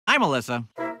Hi, Melissa.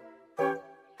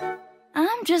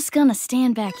 I'm just gonna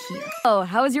stand back here. Oh,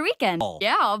 how was your weekend? Oh.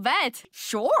 Yeah, I'll bet.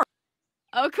 Sure.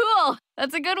 Oh, cool.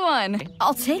 That's a good one.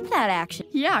 I'll take that action.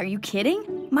 Yeah, are you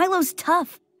kidding? Milo's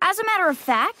tough. As a matter of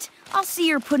fact, I'll see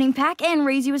your pudding pack and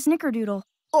raise you a snickerdoodle.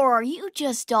 Or are you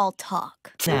just all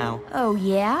talk? Now. Oh,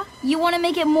 yeah? You want to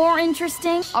make it more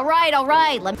interesting? All right.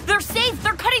 They're safe.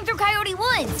 They're cutting through Coyote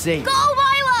Woods. Safe. Go,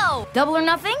 Milo! Double or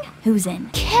nothing? Who's in?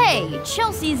 Okay,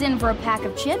 Chelsea's in for a pack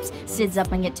of chips. Sid's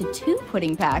upping it to 2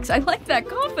 pudding packs. I like that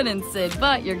confidence, Sid,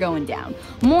 but you're going down.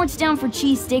 Mort's down for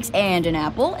cheesesteaks and an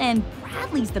apple, and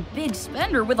Bradley's the big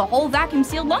spender with a whole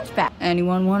vacuum-sealed lunch pack.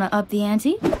 Anyone want to up the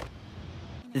ante?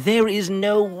 There is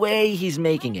no way he's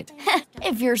making it.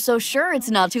 If you're so sure,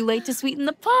 it's not too late to sweeten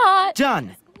the pot.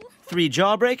 Done. 3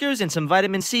 jawbreakers and some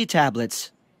vitamin C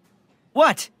tablets.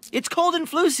 What? It's cold and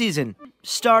flu season.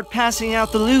 Start passing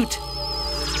out the loot.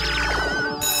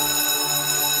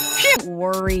 Don't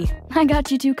worry. I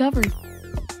got you 2 covered.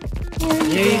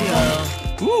 There you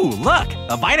go. Ooh, look,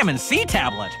 a vitamin C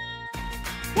tablet.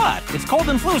 What? It's cold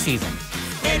and flu season.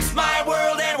 It's my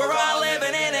world and